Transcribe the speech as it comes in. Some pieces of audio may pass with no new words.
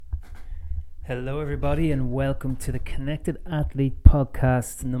Hello, everybody, and welcome to the Connected Athlete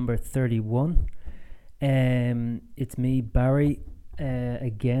podcast number 31. It's me, Barry,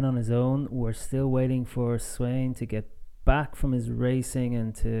 again on his own. We're still waiting for Swain to get back from his racing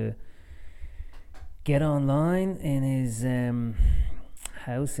and to get online in his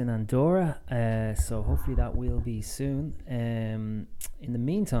house in Andorra. So hopefully that will be soon. In the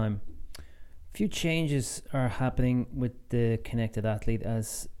meantime, a few changes are happening with the Connected Athlete.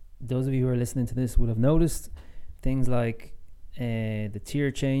 As those of you who are listening to this would have noticed, things like the tier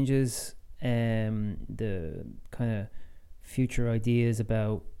changes, the kind of future ideas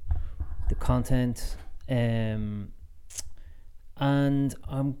about the content, and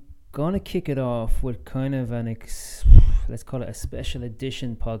I'm gonna kick it off with kind of let's call it a special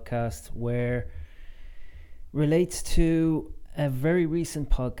edition podcast where relates to a very recent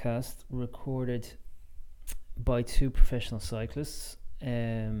podcast recorded by two professional cyclists.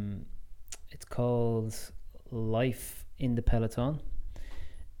 It's called Life in the Peloton,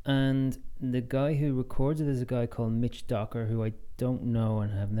 and the guy who records it is a guy called Mitch Docker, who I don't know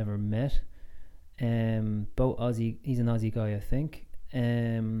and have never met. Both Aussie, he's an Aussie guy, I think.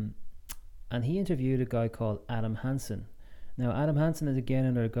 And he interviewed a guy called Adam Hansen. Now, Adam Hansen is again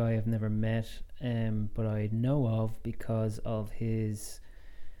another guy I've never met, but I know of because of his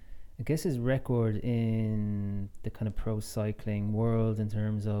record in the kind of pro cycling world, in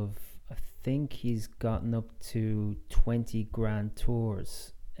terms of, I think he's gotten up to 20 grand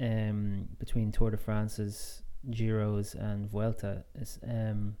tours between Tour de France's, Giros and Vuelta.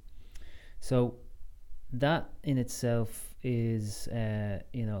 So that in itself is a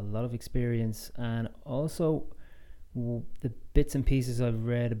lot of experience, and also the bits and pieces I've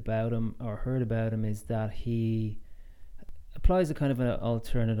read about him or heard about him is that he applies a kind of an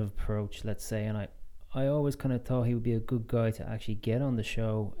alternative approach, let's say, and I always kind of thought he would be a good guy to actually get on the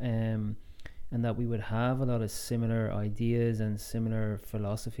show, and that we would have a lot of similar ideas and similar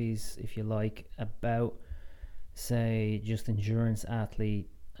philosophies, if you like, about, say, just endurance athlete,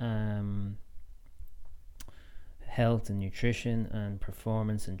 health and nutrition and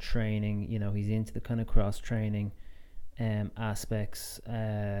performance and training. He's into the kind of cross training aspects,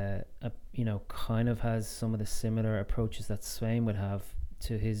 kind of has some of the similar approaches that Swain would have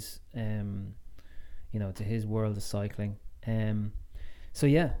to his to his world of cycling. So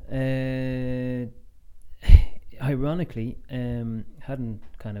yeah, ironically, hadn't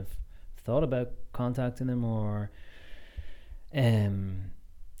kind of thought about contacting him or hadn't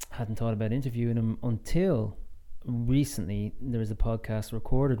thought about interviewing him until recently. There was a podcast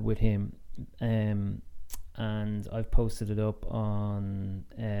recorded with him, and I've posted it up on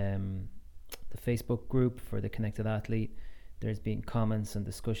the Facebook group for the Connected Athlete. There's been comments and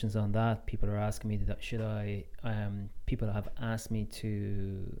discussions on that. People are asking me people have asked me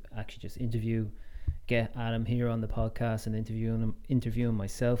to actually just get Adam here on the podcast and interview him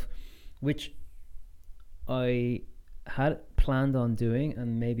myself, which I had planned on doing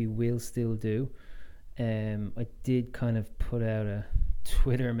and maybe will still do. I did kind of put out a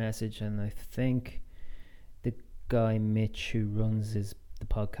Twitter message, and I think the guy Mitch who runs the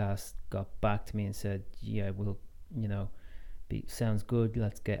podcast got back to me and said, yeah, we'll sounds good,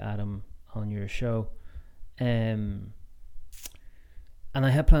 let's get Adam on your show. And I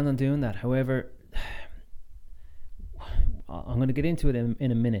had planned on doing that. However, I'm going to get into it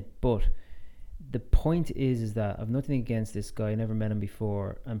in a minute, but the point is that I've nothing against this guy. I never met him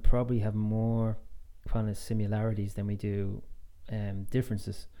before, and probably have more kind of similarities than we do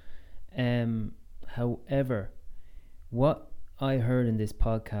differences. However, what I heard in this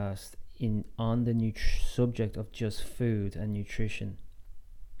podcast on the subject of just food and nutrition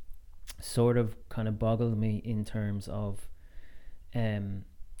sort of kind of boggled me, in terms of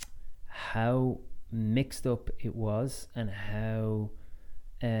how mixed up it was and how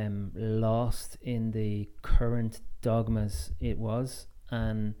lost in the current dogmas it was.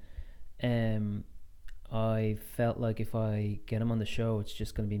 And I felt like if I get him on the show, it's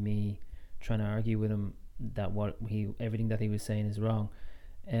just going to be me trying to argue with him that everything that he was saying is wrong.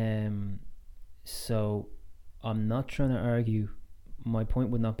 So I'm not trying to argue. My point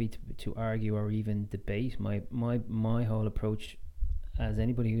would not be to argue or even debate. My whole approach, as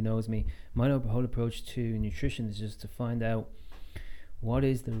anybody who knows me, my whole approach to nutrition is just to find out what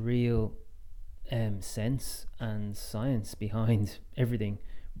is the real sense and science behind everything,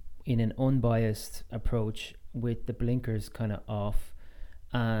 in an unbiased approach, with the blinkers kind of off,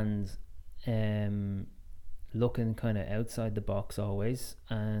 and looking kind of outside the box always,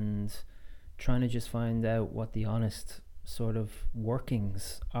 and trying to just find out what the honest sort of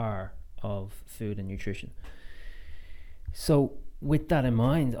workings are of food and nutrition. So with that in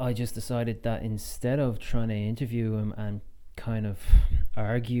mind, I just decided that instead of trying to interview him and kind of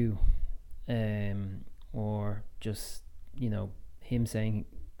argue, or just, him saying,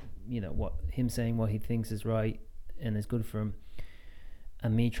 what he thinks is right and is good for him,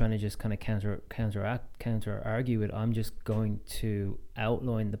 and me trying to just kind of counter argue it, I'm just going to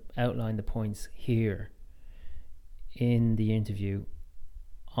outline the points here in the interview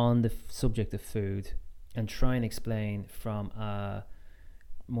on the subject of food, and try and explain from a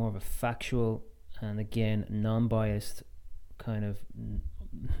more of a factual and, again, non-biased kind of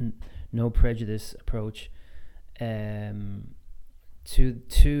no prejudice approach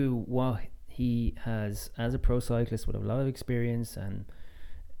to what he has as a pro cyclist with a lot of experience and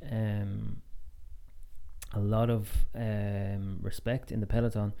a lot of respect in the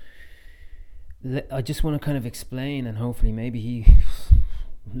peloton. I just want to kind of explain, and hopefully maybe he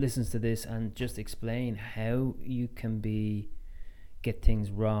listens to this, and just explain how you can get things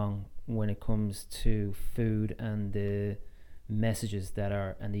wrong when it comes to food and the messages that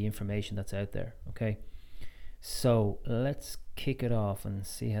are, and the information that's out there. Okay, so let's kick it off and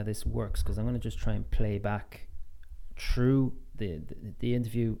see how this works, because I'm going to just try and play back through the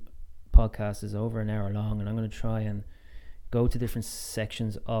interview. Podcast is over an hour long, and I'm going to try and go to different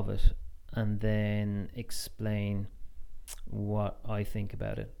sections of it and then explain what I think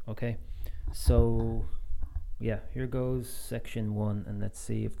about it. Okay, so yeah, here goes section 1, and let's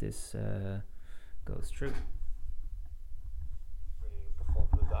see if this goes through. Ready to perform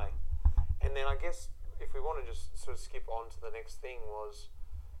for the day. And then I guess if we want to just sort of skip on to the next thing, was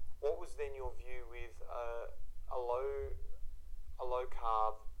what was then your view with a low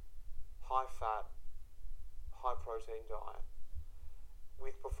carb, high fat, high protein diet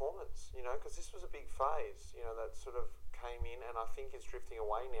with performance, because this was a big phase, that sort of came in, and I think it's drifting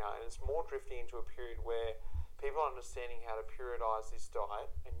away now, and it's more drifting into a period where people are understanding how to periodize this diet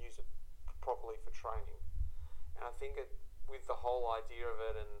and use it properly for training. And I think with the whole idea of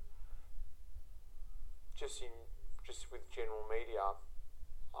it, and just with general media,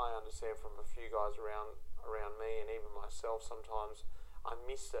 I understand from a few guys around me, and even myself sometimes, I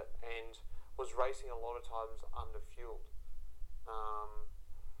missed it and was racing a lot of times under-fueled.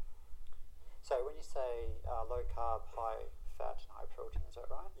 So when you say low carb, high fat, high protein, is that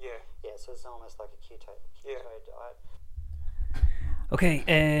right? Yeah. Yeah, so it's almost like a keto diet.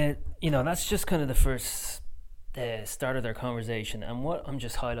 Okay, that's just kind of the first start of their conversation, and what I'm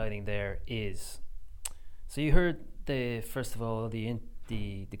just highlighting there is, so you heard first of all, the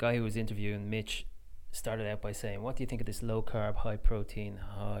guy who was interviewing Mitch started out by saying, what do you think of this low carb, high protein,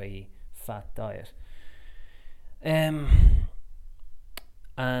 high fat diet?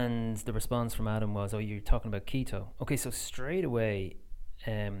 And the response from Adam was, oh, you're talking about keto. Okay, so straight away,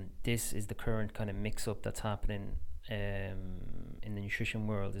 this is the current kind of mix-up that's happening in the nutrition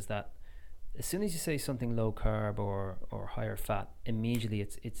world, is that as soon as you say something low carb or higher fat, immediately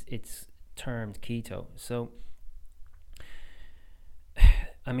it's termed keto. So,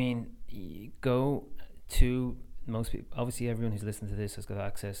 I mean, you go to most people, obviously everyone who's listening to this has got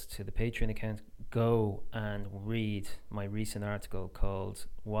access to the Patreon account. Go and read my recent article called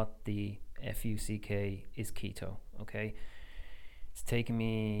 "What the FUCK is Keto." Okay, it's taken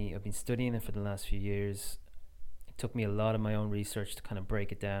me, I've been studying it for the last few years. It took me a lot of my own research to kind of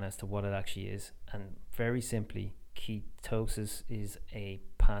break it down as to what it actually is. And very simply, ketosis is a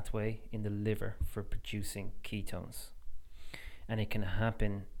pathway in the liver for producing ketones, and it can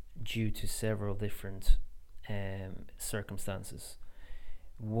happen due to several different circumstances.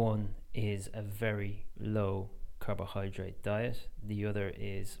 One is a very low carbohydrate diet. The other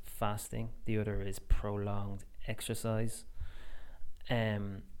is fasting. The other is prolonged exercise.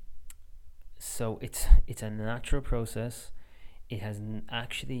 So it's a natural process. It is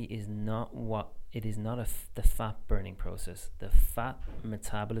not the fat burning process. The fat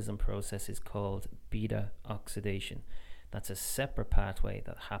metabolism process is called beta oxidation. That's a separate pathway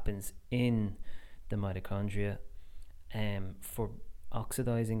that happens in the mitochondria for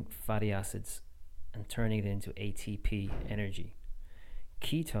oxidizing fatty acids and turning it into ATP energy.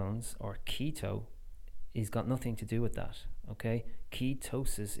 Ketones, or keto, is got nothing to do with that. Okay,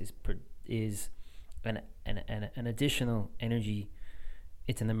 ketosis is an additional energy.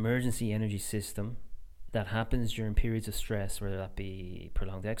 It's an emergency energy system that happens during periods of stress, whether that be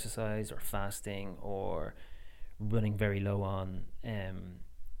prolonged exercise or fasting or running very low on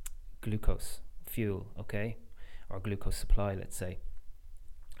glucose fuel, okay, or glucose supply, let's say.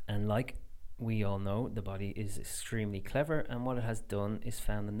 And like we all know, the body is extremely clever, and what it has done is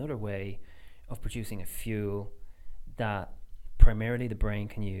found another way of producing a fuel that primarily the brain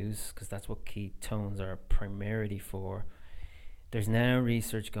can use, because that's what ketones are primarily for, there's now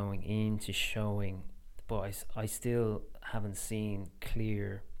research going into showing, but I still haven't seen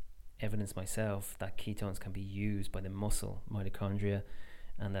clear evidence myself that ketones can be used by the muscle mitochondria,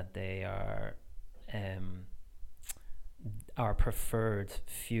 and that they are our preferred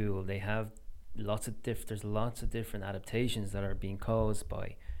fuel. They have there's lots of different adaptations that are being caused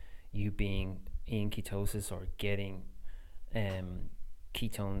by you being in ketosis or getting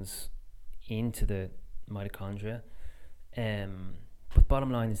ketones into the mitochondria. But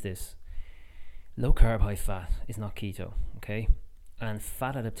bottom line is this: low carb, high fat is not keto, okay? And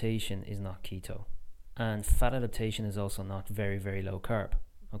fat adaptation is not keto. And fat adaptation is also not very, very low carb,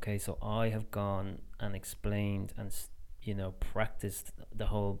 okay? So I have gone and explained and, practiced the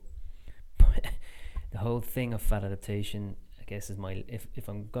whole the whole thing of fat adaptation. I guess is my, if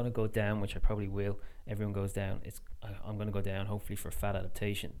I'm gonna go down, which I probably will, everyone goes down, I'm gonna go down hopefully for fat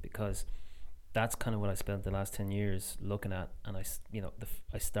adaptation, because that's kind of what I spent the last 10 years looking at. And I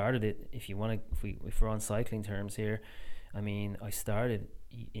started it, if we're on cycling terms here, I mean, I started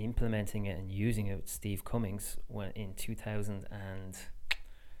implementing it and using it with Steve Cummings in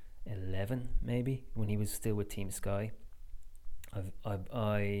 2011, maybe, when he was still with Team Sky.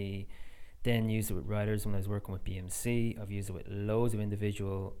 I then used it with riders when I was working with BMC. I've used it with loads of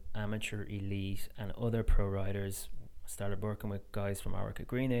individual, amateur, elite, and other pro riders. I started working with guys from Orica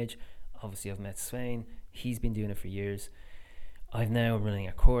Green Age. Obviously, I've met Svein. He's been doing it for years. I've now running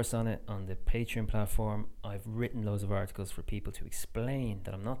a course on it on the Patreon platform. I've written loads of articles for people to explain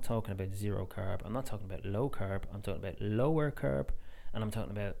that I'm not talking about zero carb. I'm not talking about low carb. I'm talking about lower carb. And I'm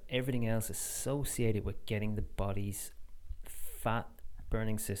talking about everything else associated with getting the body's fat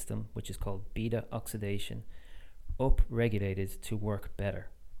burning system, which is called beta oxidation, up regulated to work better.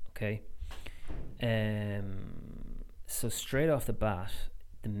 Okay. So straight off the bat,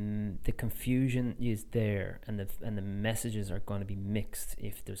 the confusion is there, and the messages are going to be mixed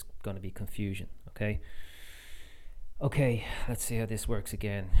if there's going to be confusion. Okay, let's see how this works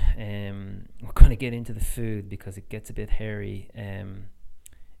again. We're going to get into the food because it gets a bit hairy.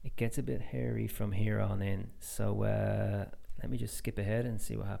 It gets a bit hairy from here on in. So let me just skip ahead and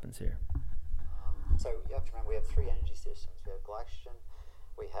see what happens here. So you have to remember, we have three energy systems. We have glycogen,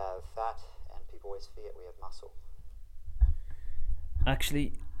 we have fat, and people always forget we have muscle.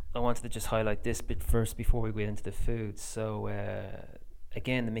 Actually, I wanted to just highlight this bit first before we get into the food. So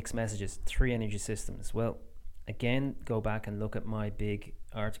again, the mixed messages, three energy systems. Well, again, go back and look at my big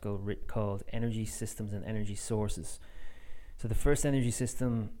article called Energy Systems and Energy Sources. So the first energy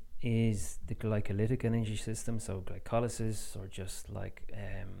system is the glycolytic energy system, so glycolysis, or just like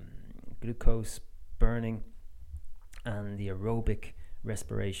glucose burning, and the aerobic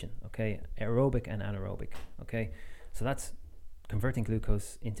respiration. Okay, aerobic and anaerobic. Okay, so that's converting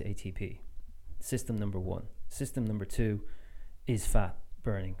glucose into ATP. System number one. System number two is fat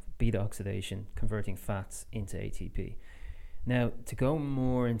burning, beta oxidation, converting fats into ATP. Now, to go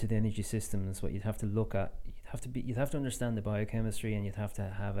more into the energy systems, what you'd have to look at, you'd have to understand the biochemistry, and you'd have to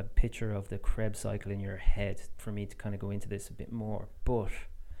have a picture of the Krebs cycle in your head for me to kind of go into this a bit more. But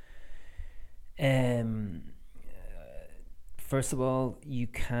first of all, you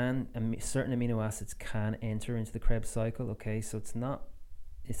can certain amino acids can enter into the Krebs cycle. Okay, so it's not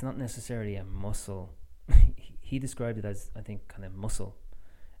necessarily a muscle. He described it as, I think, kind of muscle.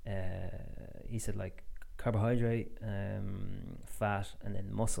 He said like carbohydrate, fat, and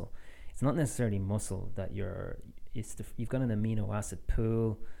then muscle. It's not necessarily muscle that you've got an amino acid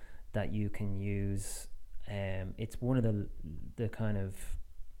pool that you can use. It's one of the kind of,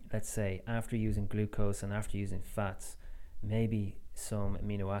 let's say, after using glucose and after using fats, maybe some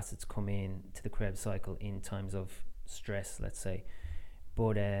amino acids come in to the Krebs cycle in times of stress, let's say.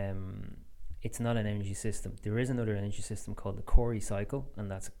 But it's not an energy system. There is another energy system called the Cori cycle, and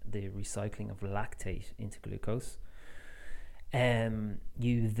that's the recycling of lactate into glucose.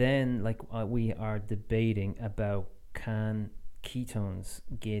 You then, we are debating about, can ketones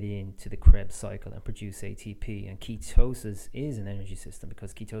get into the Krebs cycle and produce ATP? And ketosis is an energy system,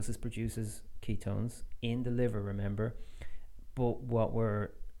 because ketosis produces ketones in the liver, remember. But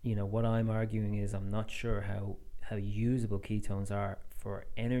what I'm arguing is, I'm not sure how usable ketones are for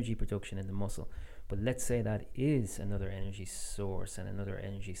energy production in the muscle. But let's say that is another energy source and another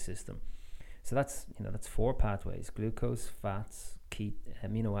energy system. So that's four pathways: glucose, fats,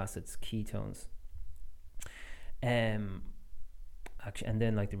 amino acids, ketones. Actually, and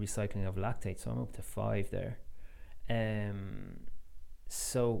then like the recycling of lactate. So I'm up to 5 there.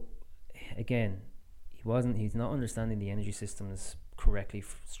 So again, he's not understanding the energy systems correctly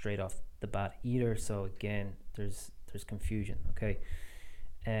straight off the bat either. So again, there's confusion. Okay.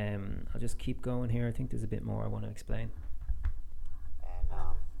 I'll just keep going here. I think there's a bit more I want to explain.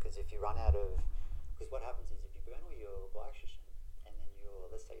 if you run out of, because what happens is if you burn all your glycogen and then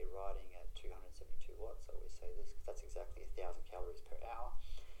let's say you're riding at 272 watts, I always say this, because that's exactly 1,000 calories per hour.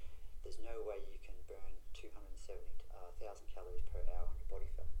 There's no way you can burn 1,000 calories per hour on your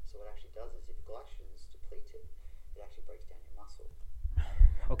body fat. So what it actually does is if glycogen is depleted, it actually breaks down your muscle.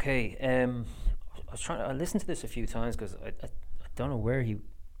 Okay, I listened to this a few times because I don't know where he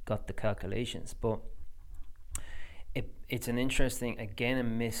got the calculations, but it's an interesting, again, a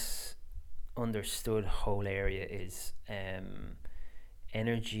misunderstood whole area is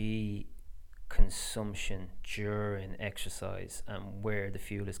energy consumption during exercise and where the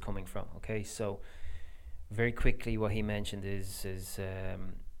fuel is coming from. Okay, so very quickly what he mentioned is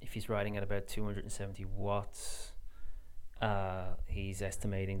if he's riding at about 270 watts, he's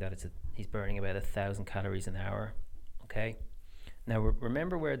estimating that he's burning about 1,000 calories an hour. Okay, now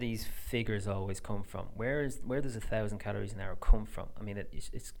remember where these figures always come from. Where does 1,000 calories an hour come from? I mean, it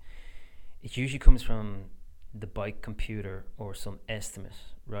usually comes from the bike computer or some estimate,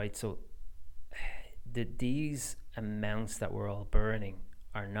 right? So these amounts that we're all burning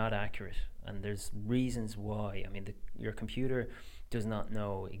are not accurate, and there's reasons why. I mean, your computer does not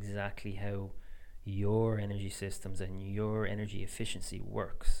know exactly how your energy systems and your energy efficiency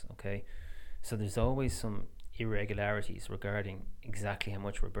works. Okay, so there's always some irregularities regarding exactly how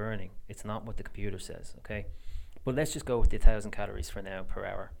much we're burning. It's not what the computer says. Okay, but let's just go with the 1,000 calories for now per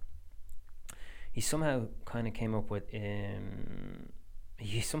hour. He somehow kind of came up with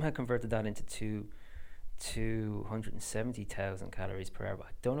he somehow converted that into 270,000 calories per hour.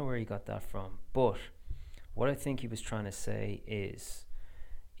 I don't know where he got that from, but what I think he was trying to say is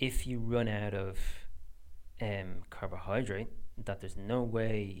if you run out of carbohydrate, that there's no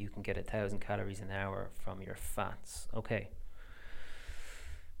way you can get 1,000 calories an hour from your fats. Okay,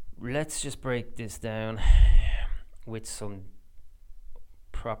 let's just break this down with some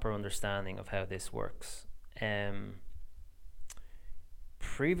proper understanding of how this works.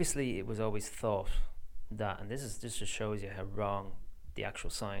 Previously, it was always thought that, and this just shows you how wrong the actual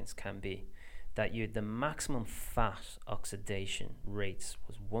science can be, that the maximum fat oxidation rates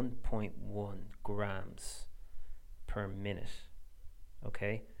was 1.1 grams per minute.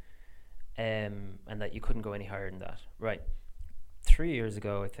 Okay, and that you couldn't go any higher than that. Right, 3 years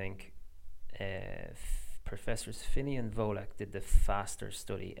ago, I think, Professors Finney and Volek did the FASTER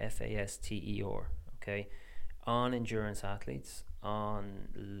study, FASTER, okay, on endurance athletes, on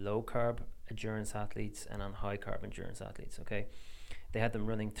low carb endurance athletes, and on high carb endurance athletes. Okay, they had them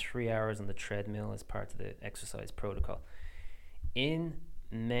running 3 hours on the treadmill as part of the exercise protocol. In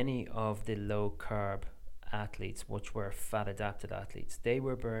many of the low carb athletes, which were fat adapted athletes, they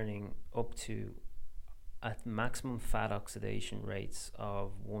were burning up to at maximum fat oxidation rates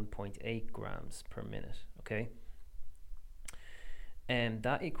of 1.8 grams per minute. Okay, and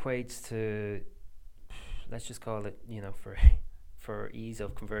that equates to, let's just call it, for ease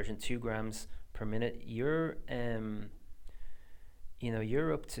of conversion, 2 grams per minute. You're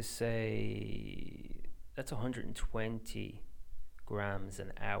up to, say, that's 120 grams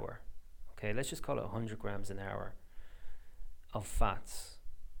an hour. Okay, let's just call it 100 grams an hour of fats.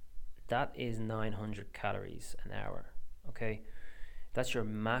 That is 900 calories an hour. Okay, that's your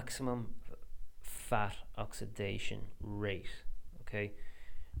maximum fat oxidation rate. Okay,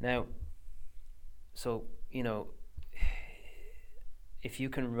 now, so if you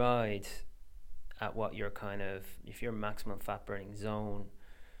can ride at what your if your maximum fat burning zone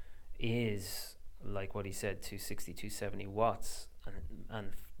is, like what he said, 260, 270 watts,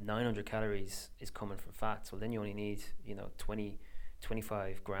 and 900 calories is coming from fats, well, then you only need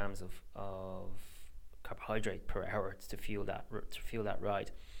 25 grams of carbohydrate per hour to fuel that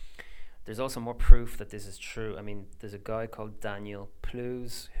ride. There's also more proof that this is true. I mean, there's a guy called Daniel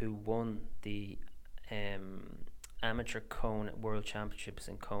Plews who won the amateur Kona World Championships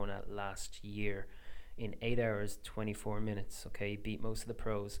in Kona last year in 8 hours 24 minutes. Okay, he beat most of the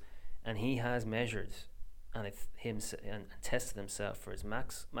pros, and he has measured and tested himself for his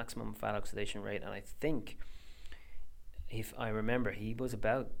maximum fat oxidation rate, and I think, if I remember, he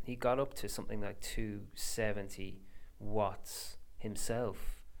got up to something like 270 watts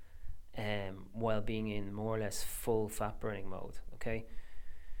himself, while being in more or less full fat burning mode. Okay,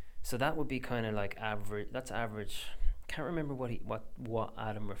 so that would be kind of like average. That's average. Can't remember what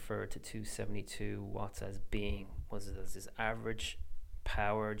Adam referred to 272 watts as being. Was it as his average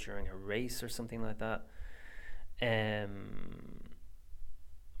power during a race or something like that?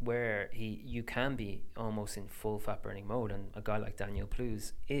 Where you can be almost in full fat burning mode, and a guy like Daniel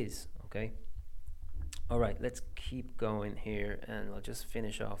Plews is. Okay, all right, let's keep going here, and I'll just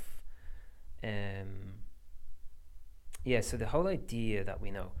finish off Yeah, so the whole idea that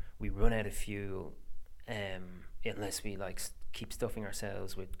we run out of fuel, unless we like keep stuffing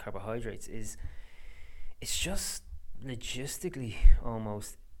ourselves with carbohydrates, is it's just logistically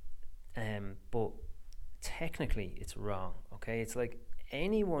almost, but technically it's wrong. Okay, it's like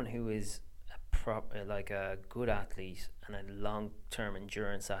anyone who is like a good athlete and a long-term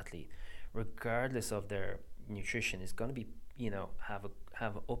endurance athlete, regardless of their nutrition, is going to be have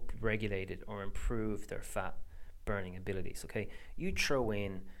upregulated or improved their fat burning abilities. Okay, you throw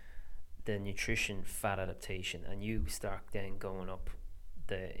in the nutrition fat adaptation and you start then going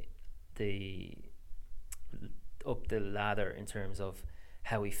the the up the ladder in terms of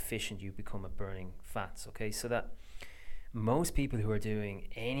how efficient you become at burning fats. Okay, so that most people who are doing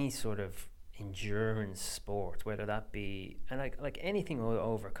any sort of endurance sport, whether that be and like anything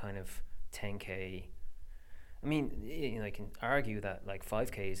over kind of 10k. I mean, I can argue that like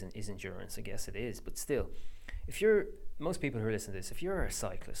 5k is endurance. I guess it is, but still, if you're most people who are listening to this, if you're a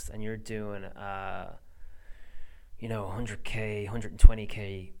cyclist and you're doing 100k,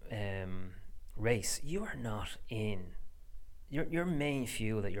 120k race, you are not in your main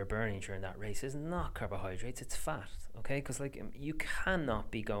fuel that you're burning during that race is not carbohydrates, it's fat. Okay, because like you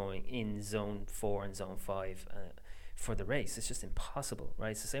cannot be going in zone 4 and zone 5 for the race. It's just impossible, right?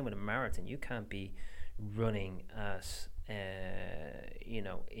 It's the same with a marathon. You can't be running at in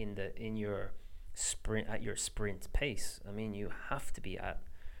your sprint pace. I mean, you have to be at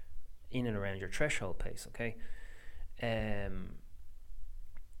in and around your threshold pace. Okay,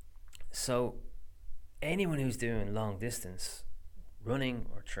 so anyone who's doing long distance running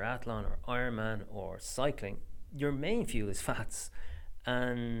or triathlon or Ironman or cycling, your main fuel is fats.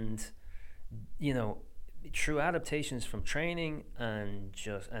 And through adaptations from training and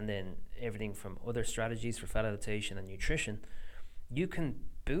then everything from other strategies for fat adaptation and nutrition, you can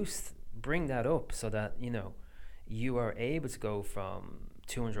bring that up so that you are able to go from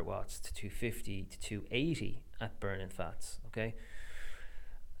 200 watts to 250 to 280 at burning fats. Okay,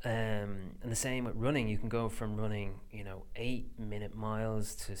 and the same with running. You can go from running 8-minute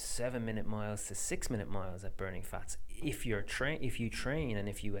miles to 7-minute miles to 6-minute miles at burning fats if you train and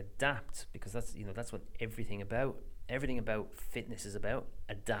if you adapt, because that's what everything about fitness is about,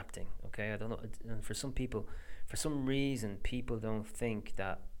 adapting. Okay, I don't know, and for some people, for some reason, people don't think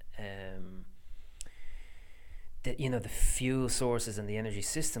that the fuel sources and the energy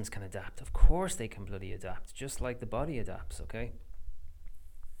systems can adapt. Of course they can bloody adapt, just like the body adapts. Okay,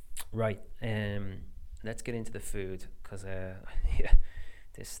 right. Let's get into the food, because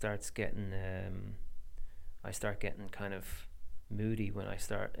this starts getting I start getting kind of moody when I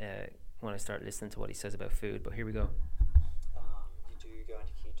start listening to what he says about food. But here we go. You do go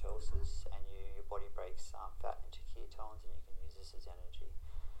into ketosis, and your body breaks fat into ketones, and you can use this as energy.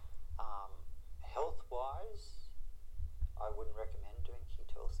 Health-wise, I wouldn't recommend doing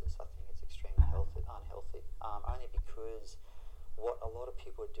ketosis. I think it's extremely unhealthy. Only because what a lot of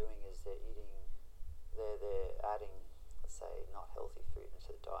people are doing is they're adding, let's say, not healthy food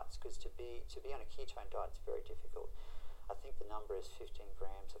into the diets. Because to be on a ketone diet, it's very difficult. I think the number is 15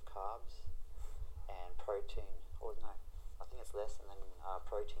 grams of carbs and protein, or no, I think it's less, and then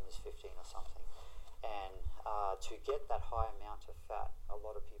protein is 15 or something. And to get that high amount of fat, a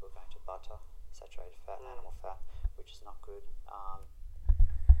lot of people are going to butter, saturated fat, animal fat, which is not good.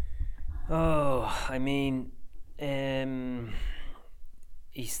 I mean,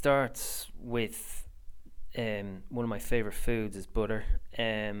 he starts with one of my favorite foods is butter,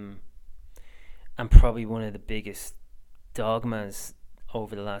 and probably one of the biggest dogmas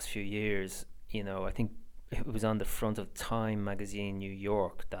over the last few years. I think it was on the front of Time magazine, New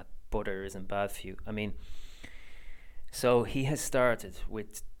York, that butter isn't bad for you. I mean, so he has started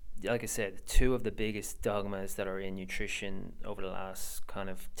with, like I said, two of the biggest dogmas that are in nutrition over the last kind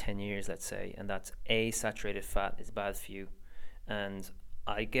of 10 years, let's say, and that's saturated fat is bad for you, and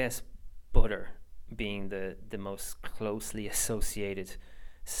I guess butter being the most closely associated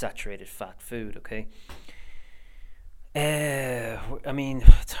saturated fat food. Okay, I mean,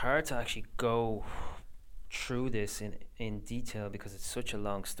 it's hard to actually go through this in detail because it's such a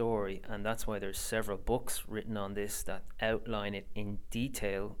long story, and that's why there's several books written on this that outline it in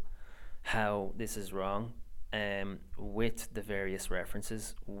detail how this is wrong, with the various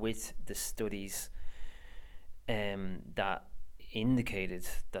references, with the studies that indicated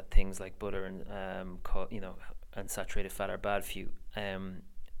that things like butter and and saturated fat are bad for you.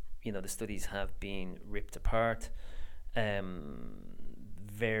 The studies have been ripped apart.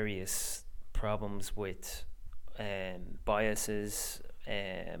 Various problems with biases.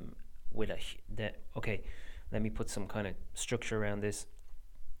 Okay, let me put some kind of structure around this.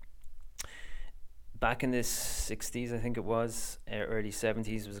 back in the 60s, I think it was, early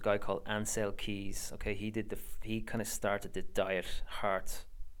 70s, was a guy called Ansel Keys. Okay, he kind of started the diet heart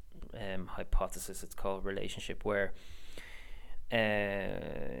hypothesis. It's called relationship, where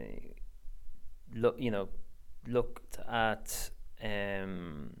looked at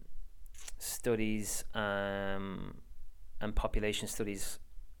studies and population studies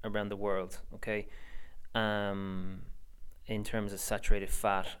around the world. Okay, in terms of saturated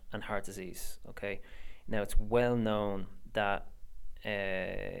fat and heart disease. Okay, now it's well known that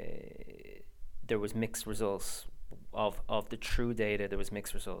there was mixed results of the true data. There was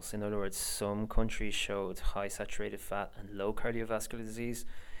mixed results. In other words, some countries showed high saturated fat and low cardiovascular disease.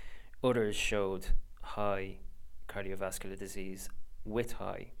 Others showed high cardiovascular disease with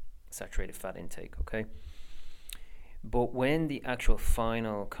high saturated fat intake. Okay, but when the actual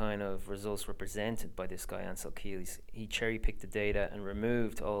final kind of results were presented by this guy Ansel Keys, he cherry picked the data and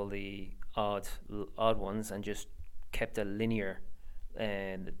removed all the odd ones and just kept a linear,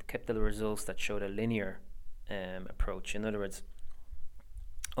 and kept the results that showed a linear approach. In other words,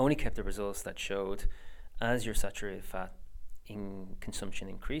 only kept the results that showed as your saturated fat in consumption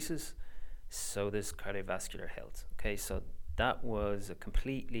increases, so does cardiovascular health. Okay, so that was a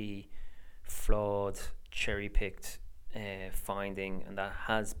completely flawed, cherry picked finding, and that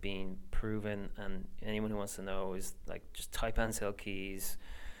has been proven. And anyone who wants to know is like, just type Ansel Keys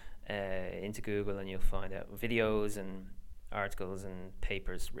into Google and you'll find out videos and articles and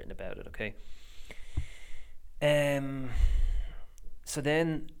papers written about it. Okay. So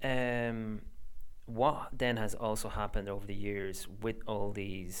then what then has also happened over the years with all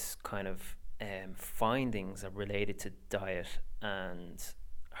these kind of findings that related to diet and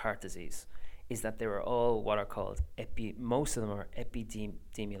heart disease is that they were all what are called most of them are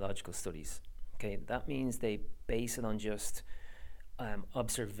epidemiological studies. Okay, that means they base it on just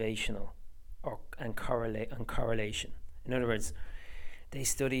observational and correlation. In other words, they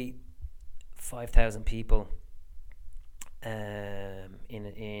study 5,000 people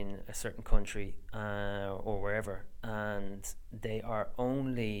in a certain country or wherever, and they are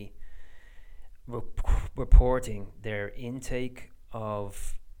only reporting their intake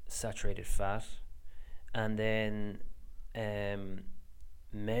of saturated fat, and then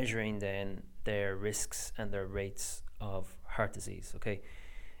measuring then their risks and their rates of heart disease. Okay,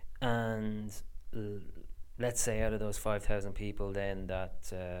 and let's say out of those 5,000 people then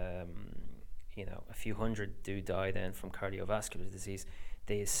that a few hundred do die then from cardiovascular disease,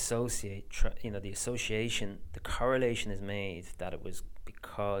 they associate the correlation is made that it was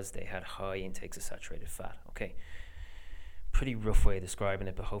because they had high intakes of saturated fat. Okay, pretty rough way of describing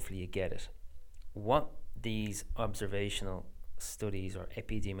it, but hopefully you get it. What these observational studies, or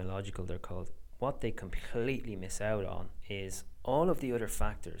epidemiological they're called, what they completely miss out on is all of the other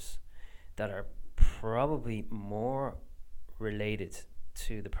factors that are probably more related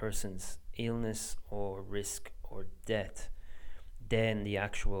to the person's illness or risk or death than the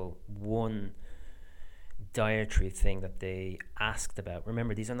actual one dietary thing that they asked about.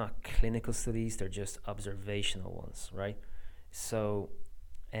 Remember, these are not clinical studies, they're just observational ones, right? So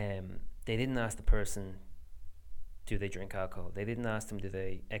they didn't ask the person, do they drink alcohol? They didn't ask them, do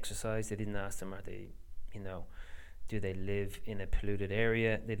they exercise? They didn't ask them, are they, do they live in a polluted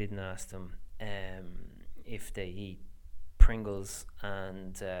area? They didn't ask them if they eat Pringles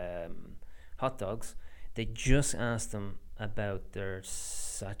and hot dogs. They just asked them about their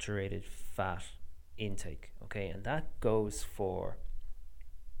saturated fat intake. Okay, and that goes for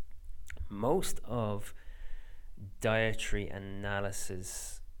most of dietary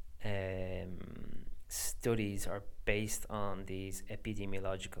analysis studies are based on these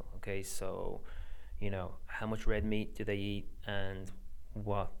epidemiological. Okay, so how much red meat do they eat and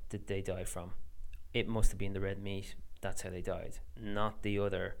what did they die from? It must have been the red meat, that's how they died, not the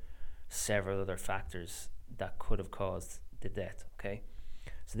other several other factors that could have caused the death. Okay,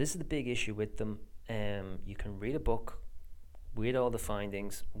 so this is the big issue with them. You can read a book with all the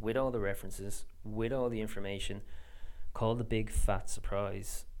findings, with all the references, with all the information, called The Big Fat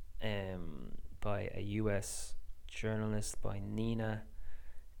Surprise, by a US journalist, by Nina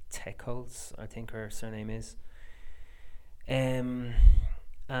Teckholz, I think her surname is. And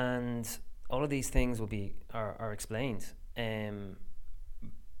all of these things are explained. And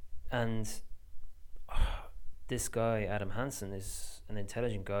this guy Adam Hansen is an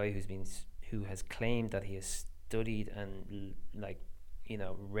intelligent guy who has claimed that he has studied and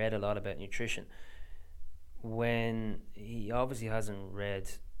read a lot about nutrition, when he obviously hasn't read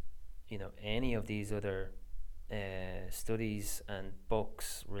any of these other studies and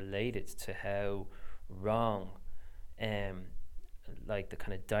books related to how wrong like the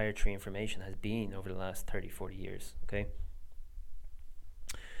kind of dietary information has been over the last 30, 40 years.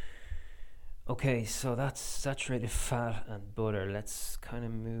 Okay, so that's saturated fat and butter. Let's kind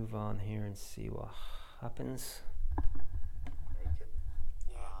of move on here and see what happens. Bacon.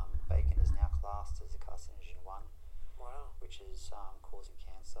 Bacon is now classed as a carcinogen 1. Wow. Which is causing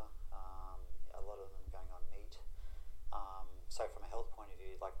cancer. A lot of them going on meat. So from a health point of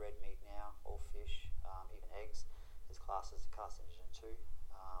view, like red meat now, or fish, even eggs, is classed as a carcinogen 2.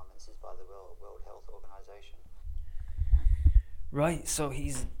 And this is by the World Health Organization. Right, so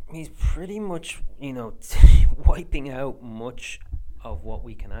he's pretty much, wiping out much of what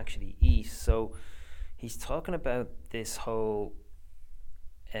we can actually eat. So he's talking about this whole,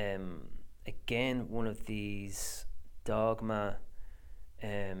 again, one of these dogma,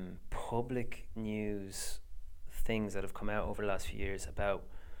 public news things that have come out over the last few years about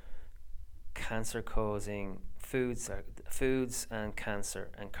cancer-causing foods and cancer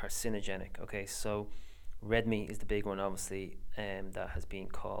and carcinogenic. Okay, so red meat is the big one, obviously, that has been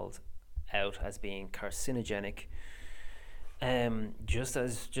called out as being carcinogenic.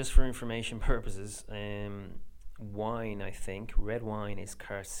 Just for information purposes, wine, I think, red wine is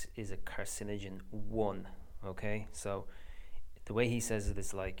a carcinogen 1. Okay, so the way he says it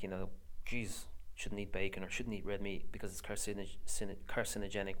is like, geez, shouldn't eat bacon or shouldn't eat red meat because it's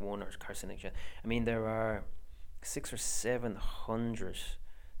carcinogenic 1 or carcinogen. I mean, there are 600 or 700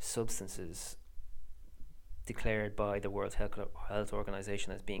 substances declared by the World Health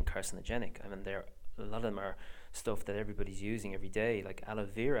Organization as being carcinogenic. I mean, a lot of them are stuff that everybody's using every day. Like aloe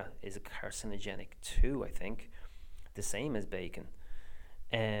vera is a carcinogenic 2, I think, the same as bacon.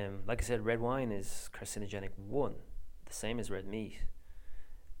 Like I said, red wine is carcinogenic 1, the same as red meat.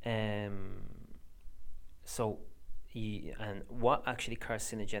 So and what actually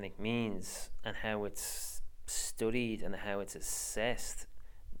carcinogenic means and how it's studied and how it's assessed,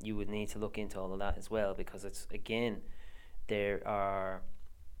 you would need to look into all of that as well, because it's, again, there are,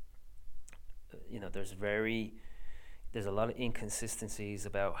 there's a lot of inconsistencies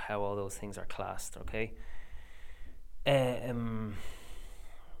about how all those things are classed. Okay.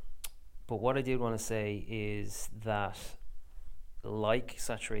 But what I did want to say is that, like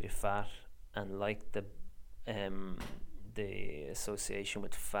saturated fat and like the association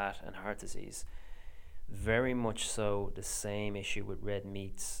with fat and heart disease, very much so the same issue with red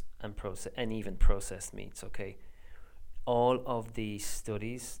meats and even processed meats. Okay, all of the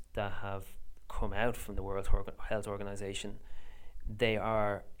studies that have come out from the World Health Organization, they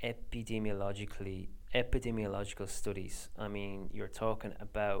are epidemiological studies. I mean, you're talking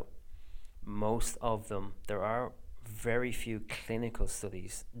about most of them. There are very few clinical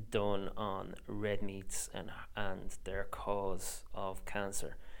studies done on red meats and their cause of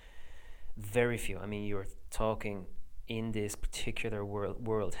cancer. Very few. I mean, you're talking in this particular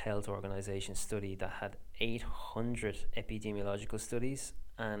World Health Organization study that had 800 epidemiological studies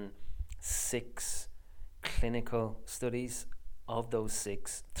and 6 clinical studies. Of those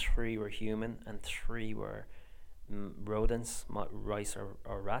 6, 3 were human and 3 were rodents, mice or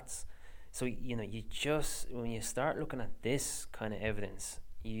rats. So, you just, when you start looking at this kind of evidence,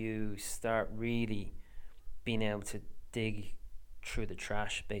 you start really being able to dig through the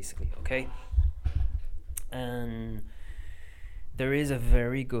trash, basically. Okay. And there is a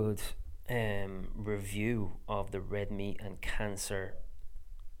very good review of the red meat and cancer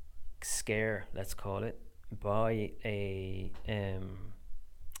scare, let's call it, by a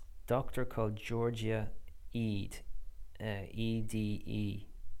doctor called Georgia Ede, EDE.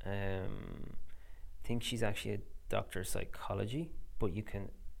 I think she's actually a doctor of psychology, but you can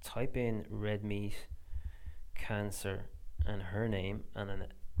type in red meat cancer and her name, and an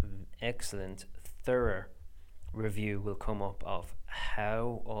excellent, thorough review will come up of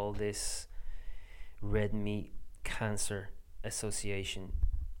how all this red meat cancer association,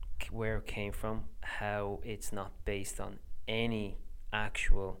 where it came from, how it's not based on any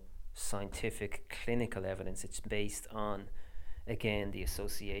actual scientific clinical evidence. It's based on, again, the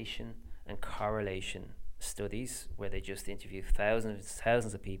association and correlation studies where they just interview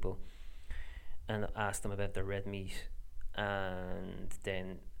thousands of people and ask them about their red meat, and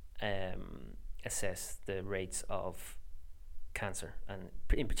then assess the rates of cancer, and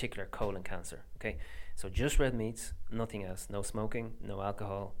in particular colon cancer. Okay, so just red meats, nothing else. No smoking, no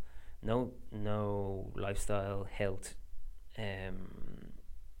alcohol, no lifestyle health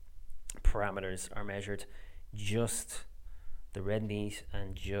parameters are measured. Just the red meat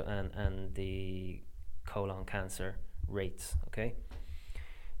and the colon cancer rates. Okay,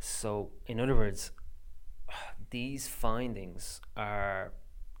 so in other words, these findings are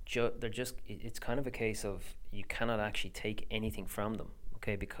it's kind of a case of you cannot actually take anything from them,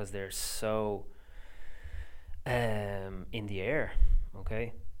 okay, because they're so in the air,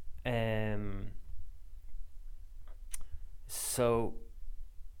 okay. So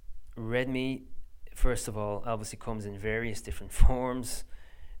red meat, first of all, obviously comes in various different forms.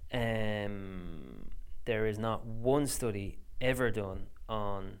 There is not one study ever done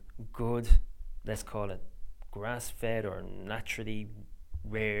on good, let's call it grass-fed or naturally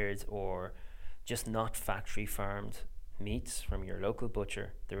reared or just not factory farmed meats from your local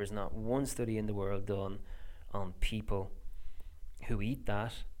butcher. There is not one study in the world done on people who eat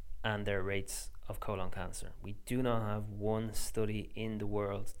that and their rates of colon cancer. We do not have one study in the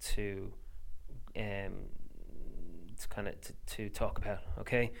world to talk about,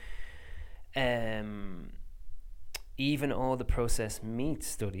 okay. Even all the processed meat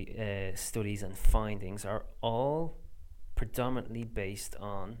studies and findings are all predominantly based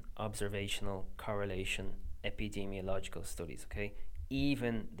on observational correlation epidemiological studies, okay.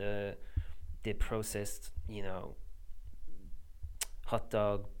 Even the processed, hot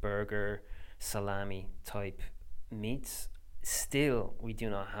dog, burger, salami type meats, still we do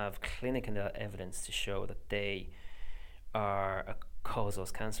not have clinical evidence to show that they are cause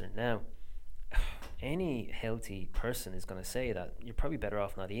us cancer. Now, any healthy person is going to say that you're probably better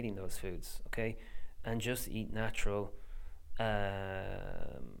off not eating those foods, okay, and just eat natural,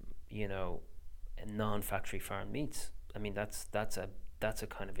 non-factory farm meats. I mean, that's a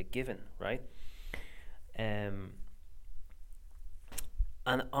kind of a given, right?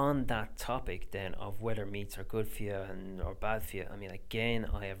 And on that topic then of whether meats are good for you or bad for you, I mean, again,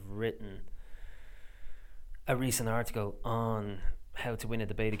 I have written a recent article on how to win a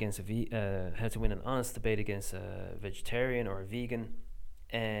debate against how to win an honest debate against a vegetarian or a vegan,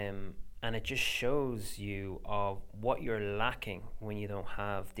 and it just shows you of what you're lacking when you don't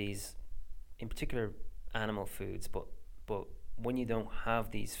have these, in particular, animal foods, but when you don't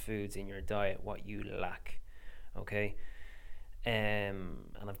have these foods in your diet, what you lack, okay. And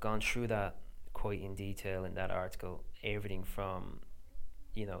I've gone through that quite in detail in that article. Everything from,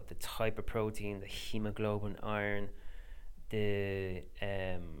 the type of protein, the hemoglobin, iron, the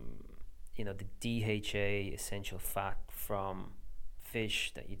the DHA essential fat from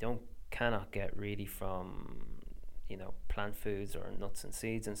fish that you cannot get really from plant foods or nuts and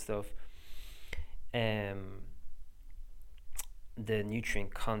seeds and stuff. The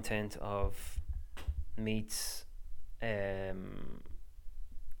nutrient content of meats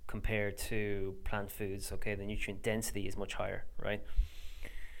compared to plant foods, okay, the nutrient density is much higher, right?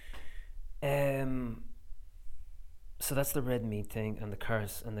 So that's the red meat thing and the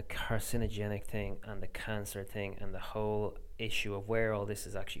carcinogenic thing and the cancer thing and the whole issue of where all this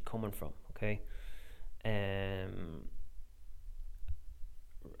is actually coming from, okay.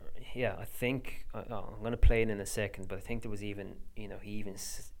 Yeah, I think I'm going to play it in a second, but I think there was even, he even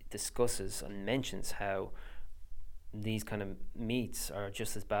discusses and mentions how these kind of meats are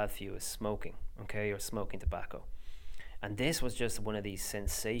just as bad for you as smoking, okay, or smoking tobacco. And this was just one of these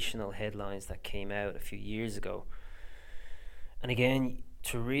sensational headlines that came out a few years ago. And again,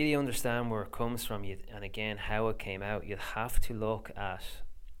 to really understand where it comes from, and again how it came out, you'd have to look at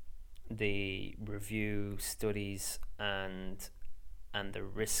the review studies and the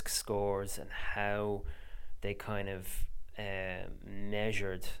risk scores and how they kind of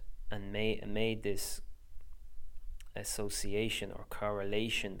measured and made this association or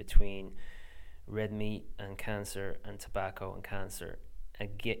correlation between red meat and cancer and tobacco and cancer.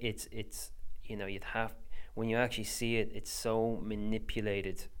 Again, it's you'd have, when you actually see it, it's so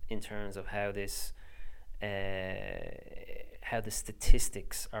manipulated in terms of how this how the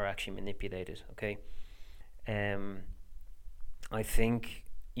statistics are actually manipulated, okay. I think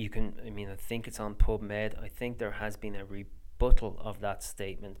I think it's on PubMed. I think there has been a rebuttal of that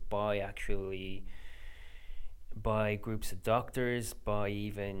statement by groups of doctors, by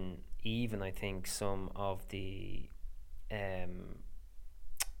even I think some of the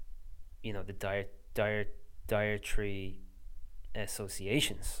the dietary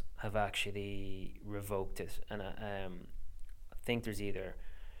associations have actually revoked it, and I think there's either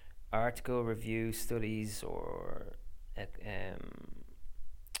article review studies or I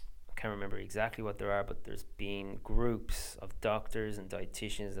can't remember exactly what there are, but there's been groups of doctors and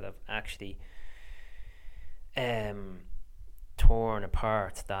dietitians that have actually torn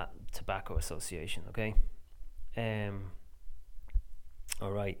apart that tobacco association, okay.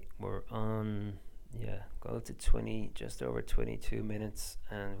 All right, we're on, go to 20, just over 22 minutes,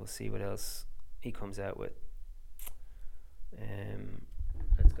 and we'll see what else he comes out with.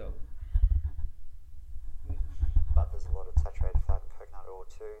 Let's go. But there's a lot of saturated fat in coconut oil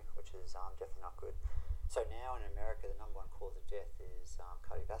too. is definitely not good. So now in America, the number one cause of death is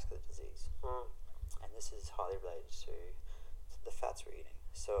cardiovascular disease. And this is highly related to the fats we're eating.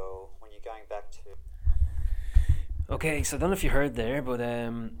 So when you're going back to... Okay, so I don't know if you heard there, but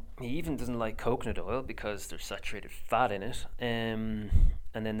he even doesn't like coconut oil because there's saturated fat in it. And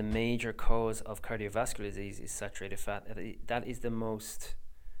then the major cause of cardiovascular disease is saturated fat. That is the most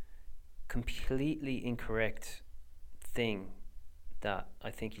completely incorrect thing that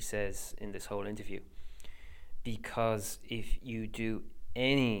I think he says in this whole interview. Because if you do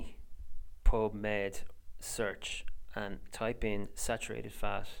any PubMed search and type in saturated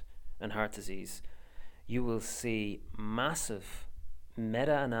fat and heart disease, you will see massive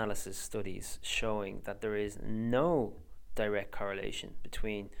meta-analysis studies showing that there is no direct correlation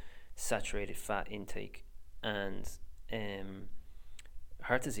between saturated fat intake and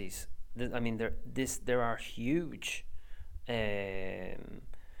heart disease. I mean, there are huge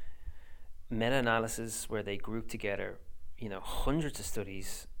meta-analysis where they group together, hundreds of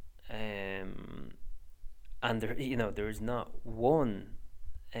studies, and there is not one.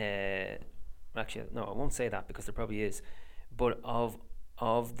 Actually, no, I won't say that because there probably is, but of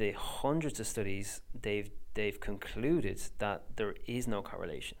the hundreds of studies, they've concluded that there is no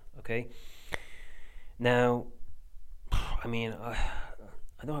correlation. Okay. Now, I mean, I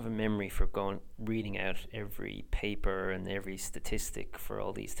don't have a memory for reading out every paper and every statistic for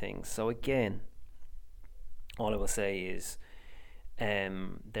all these things. So again, all I will say is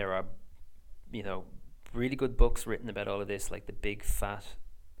there are, really good books written about all of this, like The Big Fat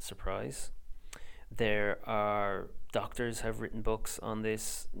Surprise. There are doctors have written books on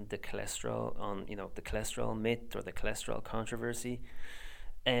this, the cholesterol myth or the cholesterol controversy.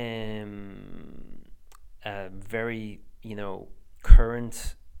 Very,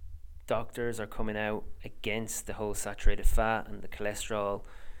 current doctors are coming out against the whole saturated fat and the cholesterol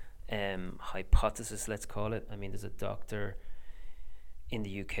hypothesis, let's call it. I mean, there's a doctor in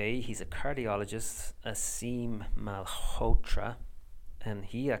the UK, he's a cardiologist, Aseem Malhotra, and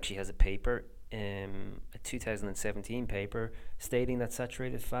he actually has a paper, a 2017 paper, stating that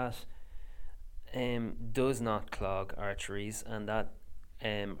saturated fat does not clog arteries, and that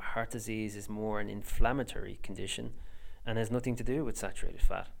heart disease is more an inflammatory condition and has nothing to do with saturated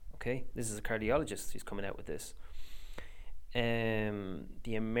fat. Okay, this is a cardiologist who's coming out with this.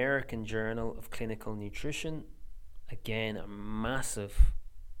 The American Journal of Clinical Nutrition, again, a massive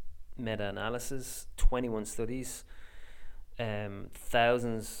meta-analysis, 21 studies,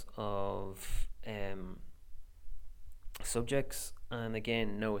 thousands of subjects, and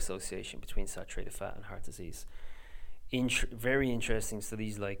again, no association between saturated fat and heart disease. Very interesting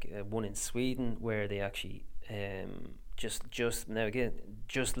studies, like one in Sweden where they actually just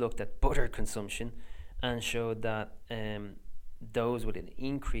looked at butter consumption and showed that those with an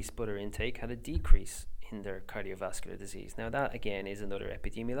increased butter intake had a decrease in their cardiovascular disease. Now that again is another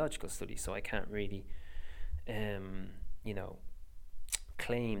epidemiological study, so I can't really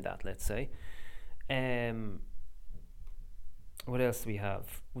claim that, let's say. What else do we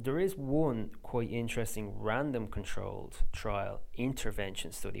have? Well, there is one quite interesting random controlled trial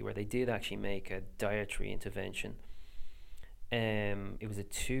intervention study where they did actually make a dietary intervention. It was a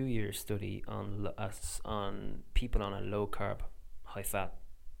 2-year study on people on a low carb, high fat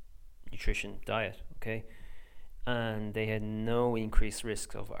nutrition diet. Okay, and they had no increased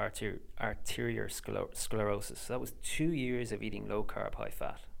risk of arterial sclerosis. So that was 2 years of eating low carb, high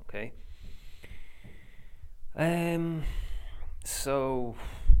fat. Okay. So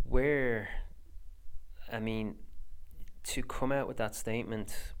to come out with that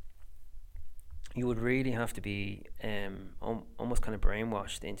statement, you would really have to be almost kind of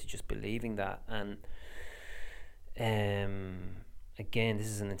brainwashed into just believing that. And again, this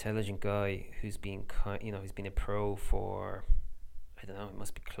is an intelligent guy who's been he's been a pro for, I don't know, it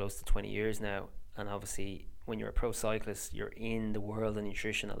must be close to 20 years now. And obviously, when you're a pro cyclist, you're in the world of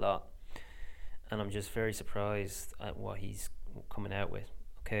nutrition a lot. And I'm just very surprised at what he's coming out with.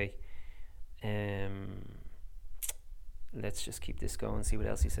 Okay. Let's just keep this going, see what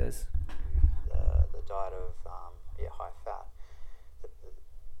else he says. The diet of high fat,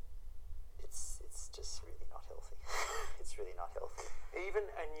 it's just really not healthy. It's really not healthy.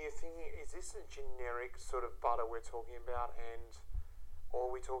 And you're thinking, is this a generic sort of butter we're talking about, or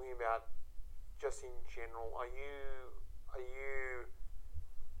are we talking about just in general? Are you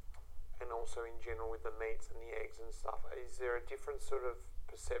and also in general with the meats and the eggs and stuff, is there a different sort of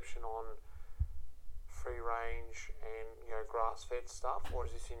perception on free range and grass-fed stuff, or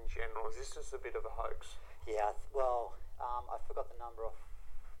is this in general? Is this just a bit of a hoax? Yeah, well, I forgot the number off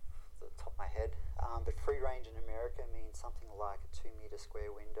the top of my head. But free range in America means something like a 2 meter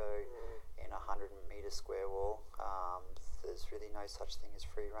square window in a 100-meter square wall. There's really no such thing as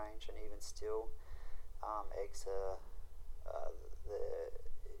free range, and even still, eggs are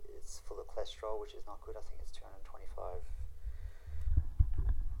it's full of cholesterol, which is not good. I think it's 225.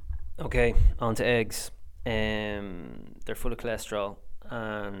 Okay, on to eggs. They're full of cholesterol,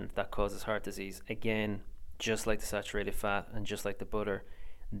 and that causes heart disease. Again, just like the saturated fat and just like the butter,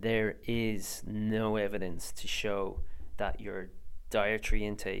 there is no evidence to show that your dietary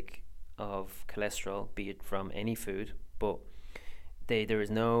intake of cholesterol, be it from any food, but there is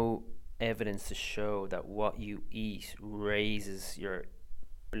no evidence to show that what you eat raises your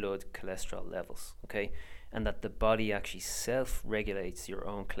blood cholesterol levels, okay? And that the body actually self-regulates your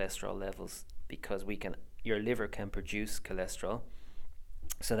own cholesterol levels, because your liver can produce cholesterol,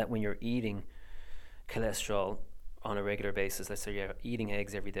 so that when you're eating cholesterol on a regular basis, let's say you're eating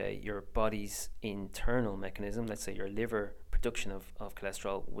eggs every day, your body's internal mechanism, let's say your liver production of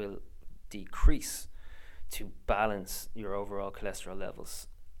cholesterol, will decrease to balance your overall cholesterol levels.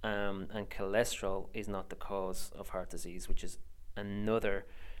 And cholesterol is not the cause of heart disease, which is another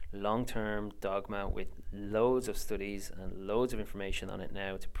long-term dogma with loads of studies and loads of information on it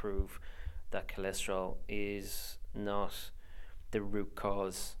now to prove that cholesterol is not the root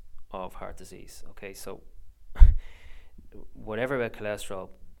cause of heart disease. Okay, so whatever about cholesterol,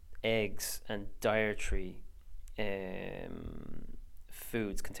 eggs and dietary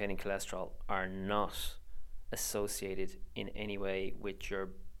foods containing cholesterol are not associated in any way with your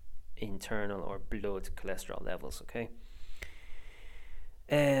internal or blood cholesterol levels, okay?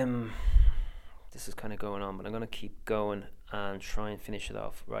 This is kind of going on, but I'm going to keep going and try and finish it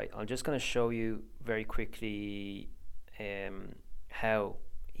off. Right, I'm just going to show you very quickly how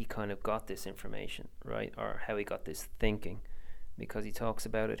he kind of got this information, right, or how he got this thinking, because he talks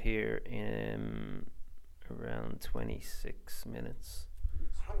about it here in around 26 minutes.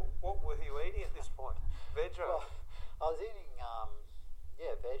 So what were you eating at this point? Veg? Well, I was eating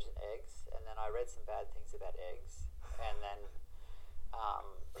veg and eggs, and then I read some bad things about eggs, and then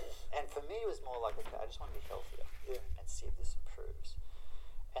and for me it was more like, okay, I just want to be healthier and see if this improves.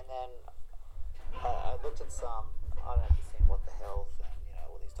 And then I looked at some, I don't know if you've seen What the Health and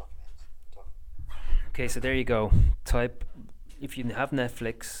all these documents. Okay, so there you go. Type, if you have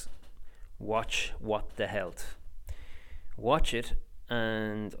Netflix, watch What the Health. Watch it,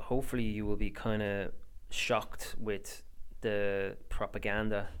 and hopefully you will be kind of shocked with the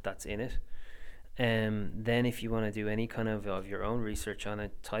propaganda that's in it. Then if you want to do any kind of your own research on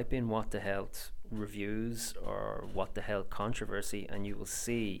it, type in What the Health reviews or What the Health controversy, and you will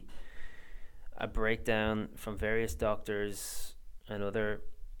see a breakdown from various doctors and other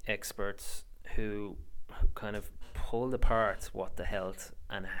experts who kind of pulled apart What the Health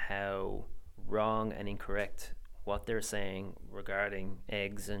and how wrong and incorrect what they're saying regarding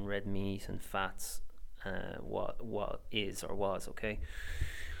eggs and red meat and fats, what is or was, okay?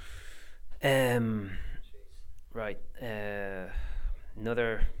 Right,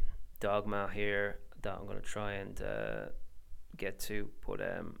 another dogma here that I'm going to try and get to, but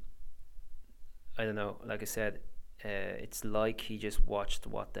I don't know, like I said, it's like he just watched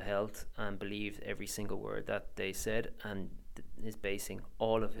What the Health and believed every single word that they said, and is basing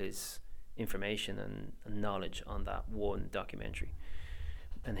all of his information and knowledge on that one documentary.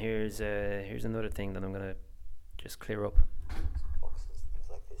 And here's another thing that I'm going to just clear up. Foxes, things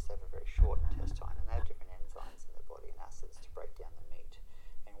like this, have a very short intestine, and they have different enzymes in their body and acids to break down the meat,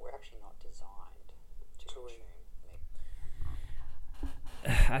 and we're actually not designed to consume meat.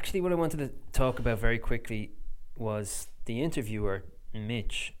 Actually, what I wanted to talk about very quickly was the interviewer,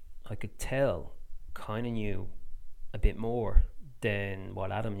 Mitch. I could tell kind of knew a bit more than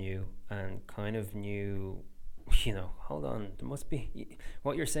what Adam knew, and kind of knew, hold on, there must be,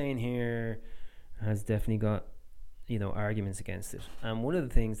 what you're saying here has definitely got, arguments against it. And one of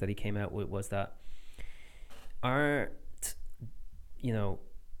the things that he came out with was that aren't,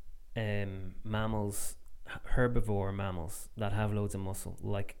 mammals, herbivore mammals that have loads of muscle,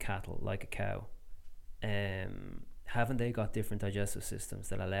 like cattle, like a cow, haven't they got different digestive systems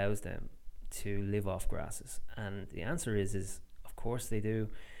that allows them to live off grasses? And the answer is of course they do.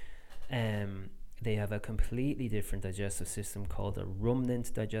 They have a completely different digestive system called a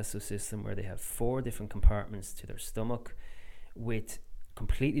ruminant digestive system, where they have 4 different compartments to their stomach with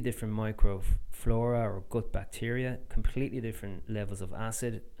completely different microflora or gut bacteria, completely different levels of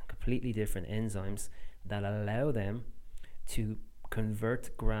acid, completely different enzymes that allow them to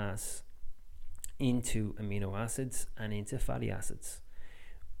convert grass into amino acids and into fatty acids.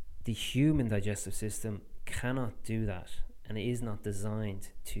 The human digestive system cannot do that, and it is not designed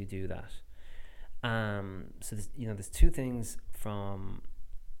to do that. So there's two things from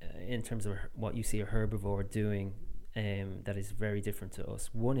in terms of what you see a herbivore doing that is very different to us.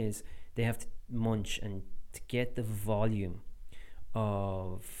 One is they have to munch, and to get the volume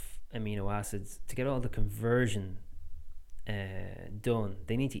of amino acids, to get all the conversion done,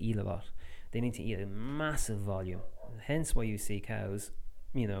 they need to eat a lot. They need to eat a massive volume. Hence why you see cows,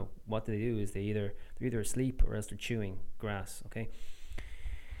 what they do is they're either asleep or else they're chewing grass. Okay.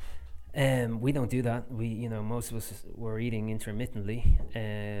 We don't do that. We, most of us were eating intermittently.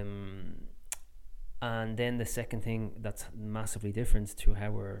 And then the second thing that's massively different to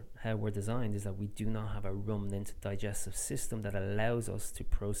how we're designed is that we do not have a ruminant digestive system that allows us to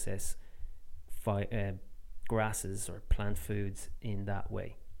process grasses or plant foods in that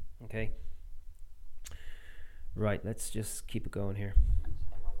way. Okay. Right. Let's just keep it going here.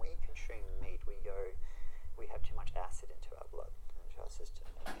 And when we consume meat, we have too much acid into our blood, into our system.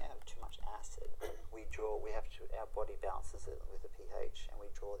 And we have too much acid. Our body balances it with the pH, and we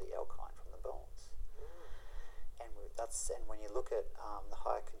draw the alkaline from the bones. And when you look at the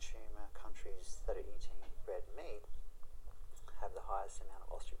high consumer countries that are eating red meat, have the highest amount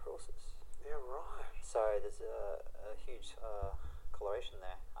of osteoporosis. Yeah, right. So there's a huge correlation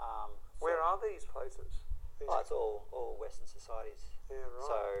there. Where are these places? It's all Western societies. Yeah,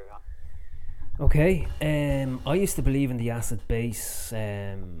 right. So. Okay. I used to believe in the acid base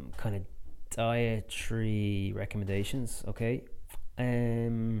kind of dietary recommendations. Okay.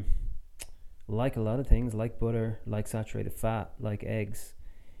 Like a lot of things, like butter, like saturated fat, like eggs.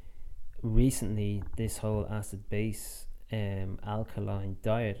 Recently, this whole acid base alkaline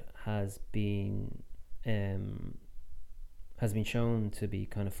diet has been shown to be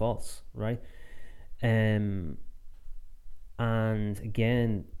kind of false, right? And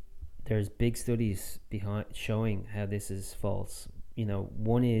again, there's big studies behind showing how this is false.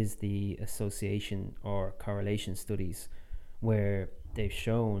 One is the association or correlation studies, where they've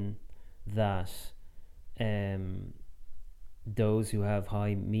shown that those who have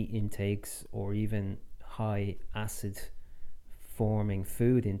high meat intakes or even high acid forming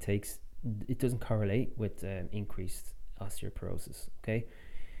food intakes, it doesn't correlate with increased osteoporosis. Okay.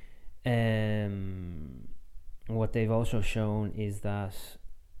 What they've also shown is that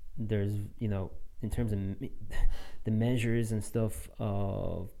there's, in terms of the measures and stuff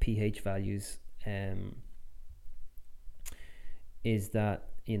of pH values, is that,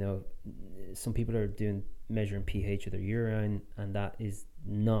 some people are measuring pH of their urine, and that does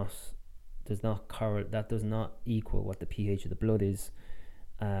not equal what the pH of the blood is.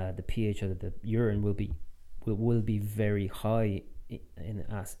 The pH of the urine will be very high in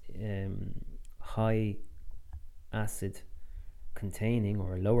high acid containing,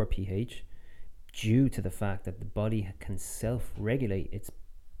 or a lower pH, due to the fact that the body can self-regulate its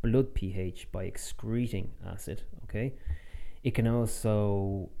blood pH by excreting acid. Okay. It can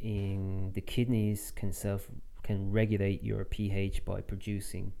also, in the kidneys, can regulate your pH by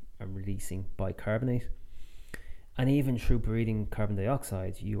producing and releasing bicarbonate. And even through breathing carbon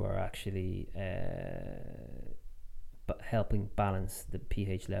dioxide, you are actually helping balance the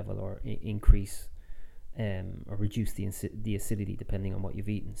pH level, or increase or reduce the acidity, depending on what you've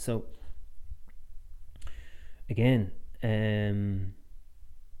eaten. So again,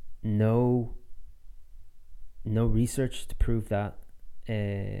 no research to prove that,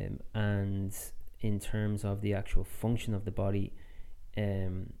 and in terms of the actual function of the body,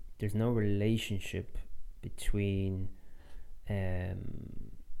 there's no relationship between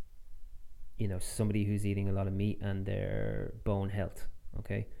somebody who's eating a lot of meat and their bone health.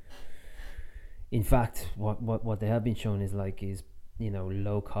 Okay. In fact, what they have been shown is low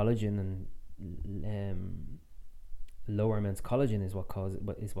collagen, and lower amounts of collagen is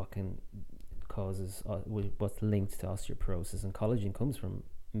what's linked to osteoporosis, and collagen comes from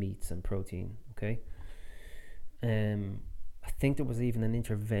meats and protein. Okay. I think there was even an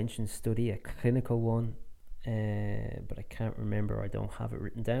intervention study, a clinical one, but I can't remember. I don't have it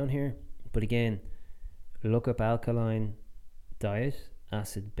written down here. But again, look up alkaline diet,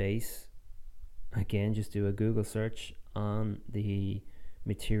 acid base. Again, just do a Google search on the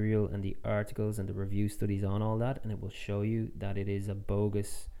material and the articles and the review studies on all that, and it will show you that it is a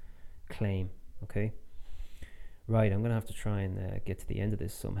bogus claim. Okay. Right, I'm going to have to try and get to the end of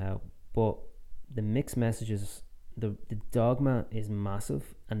this somehow. But the mixed messages, the dogma is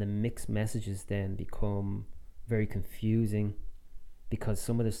massive, and the mixed messages then become very confusing, because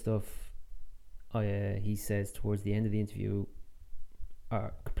some of the stuff he says towards the end of the interview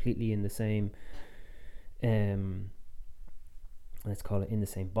are completely in the same let's call it, in the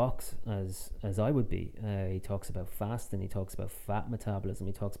same box as I would be. He talks about fasting, he talks about fat metabolism,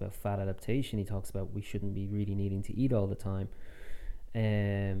 he talks about fat adaptation, he talks about we shouldn't be really needing to eat all the time.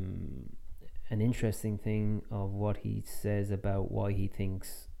 An interesting thing of what he says about why he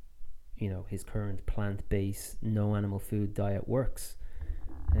thinks, his current plant-based, no animal food diet works.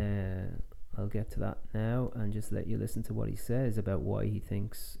 I'll get to that now and just let you listen to what he says about why he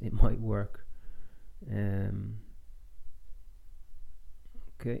thinks it might work.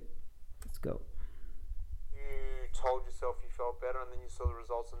 Okay, let's go. You told yourself you felt better, and then you saw the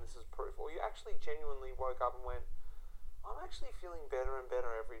results, and this is proof. Or you actually genuinely woke up and went, I'm actually feeling better and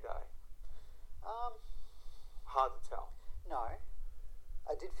better every day. Hard to tell. No,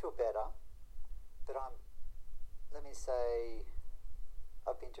 I did feel better, but let me say,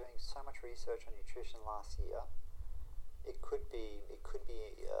 I've been doing so much research on nutrition last year. It could be a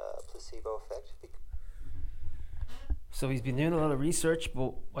placebo effect. So he's been doing a lot of research,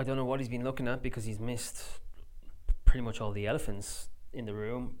 but I don't know what he's been looking at because he's missed pretty much all the elephants in the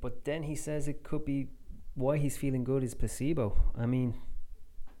room. But then he says it could be why he's feeling good is placebo. I mean,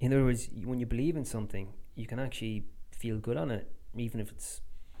 in other words, when you believe in something, you can actually feel good on it, even if it's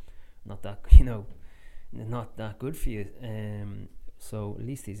not that, not that good for you. So at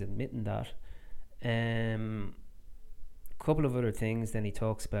least he's admitting that. Couple of other things then he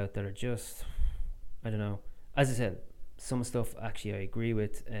talks about that are just, I don't know. As I said, some stuff actually I agree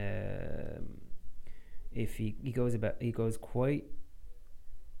with. If he goes quite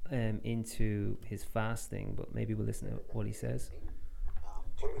into his fasting, but maybe we'll listen to what he says.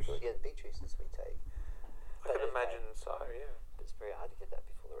 The big juices we take. I can imagine so, yeah. It's very hard to get that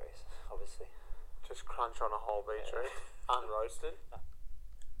before the race, obviously. Just crunch on a whole beetroot, unroasted.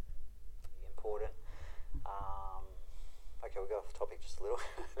 Important. Okay, we'll go off the topic just a little.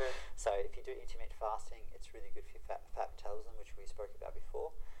 Yeah. So if you do intermittent fasting, it's really good for your fat metabolism, which we spoke about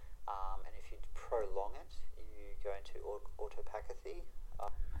before. And if you prolong it, you go into autophagy.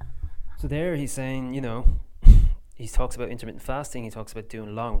 So there he's saying, he talks about intermittent fasting, he talks about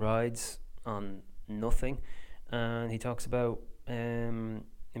doing long rides on nothing, and he talks about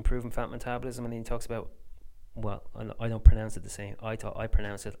improving fat metabolism, and then he talks about, well, I don't pronounce it the same. I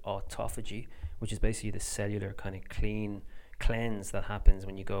pronounce it autophagy, which is basically the cellular kind of cleanse that happens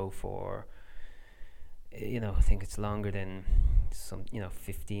when you go for, I think it's longer than some,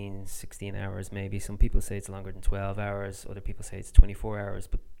 15, 16 hours maybe. Some people say it's longer than 12 hours. Other people say it's 24 hours.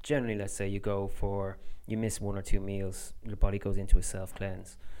 But generally, let's say you miss 1 or 2 meals, your body goes into a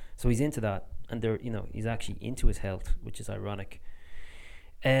self-cleanse. So he's into that. And he's actually into his health, which is ironic.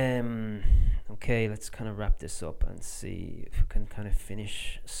 Okay, let's kind of wrap this up and see if we can kind of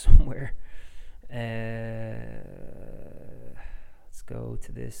finish somewhere. Let's go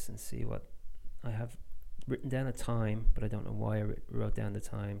to this and see what I have written down a time, but I don't know why I wrote down the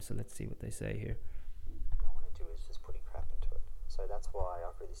time, so let's see what they say here. What I want to do is just putting crap into it. So that's why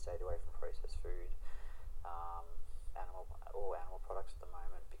I've really stayed away from processed food, animal products at the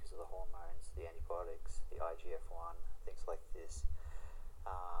moment, because of the hormones, the antibiotics, the IGF-1, things like this.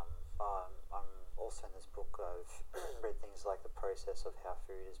 I'm also in this book, I've read things like the process of how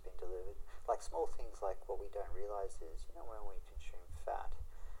food has been delivered, like small things like what we don't realize is, when we consume fat,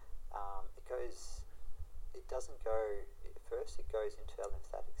 it doesn't go, first it goes into our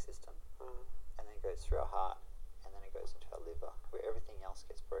lymphatic system, and then it goes through our heart, and then it goes into our liver, where everything else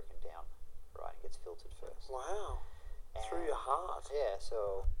gets broken down, right, and gets filtered first. Wow. And through your heart. Yeah,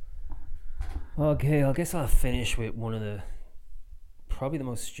 so... Okay, I guess I'll finish with one of the, probably the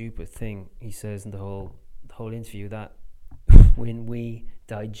most stupid thing he says in the whole interview, that when we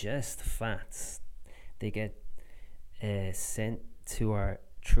digest fats, they get sent through our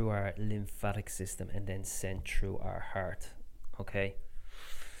lymphatic system and then sent through our heart. Okay,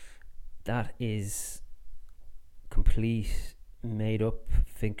 that is complete made up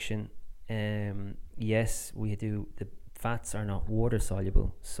fiction. Yes, the fats are not water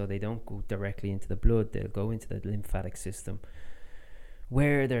soluble, so they don't go directly into the blood. They'll go into the lymphatic system,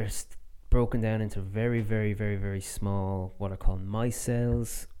 where they're broken down into very, very, very, very small, what are called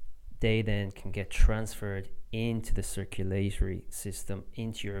micelles. They then can get transferred into the circulatory system,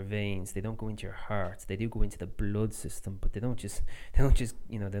 into your veins. They don't go into your heart. They do go into the blood system, but they don't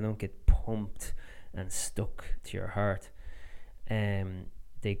get pumped and stuck to your heart.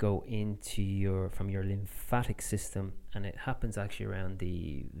 They go from your lymphatic system, and it happens actually around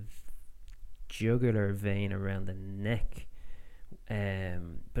the jugular vein around the neck.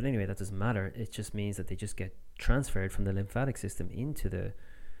 But anyway, that doesn't matter. It just means that they just get transferred from the lymphatic system into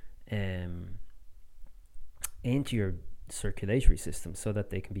your circulatory system, so that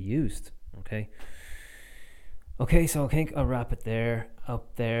they can be used. Okay. Okay, so I think I'll wrap it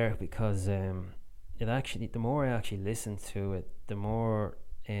up there, because it actually, the more I actually listen to it, the more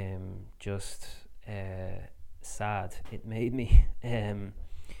just sad it made me.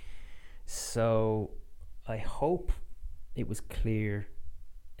 So I hope it was clear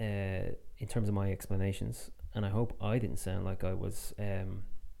in terms of my explanations, and I hope I didn't sound like I was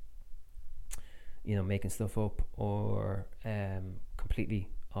making stuff up or completely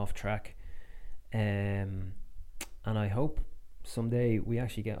off track. And I hope someday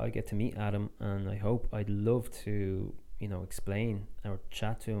I get to meet Adam, and I'd love to explain or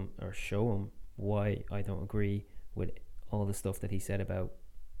chat to him or show him why I don't agree with all the stuff that he said about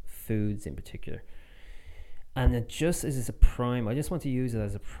foods in particular. And it just is I just want to use it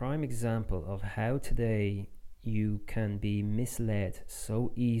as a prime example of how today you can be misled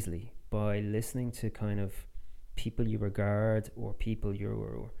so easily by listening to kind of people you regard, or people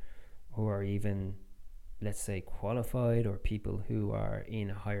who are even, let's say, qualified, or people who are in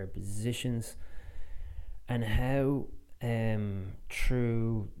higher positions, and how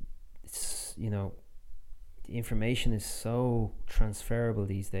true the information is so transferable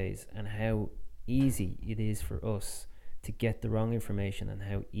these days, and how easy it is for us to get the wrong information, and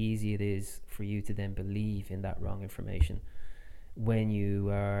how easy it is for you to then believe in that wrong information. When you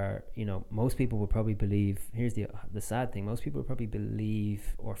are, most people will probably believe, here's the sad thing, most people will probably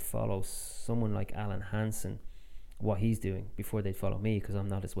believe or follow someone like Alan Hansen, what he's doing, before they'd follow me, because I'm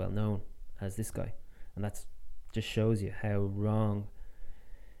not as well known as this guy. And that's just shows you how wrong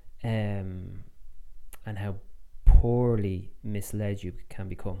and how poorly misled you can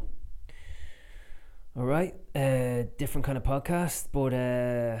become. All right, different kind of podcast, but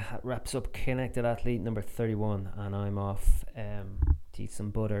wraps up Connected Athlete number 31, and I'm off to eat some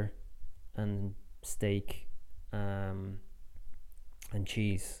butter and steak and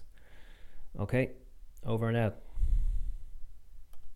cheese. Okay, over and out.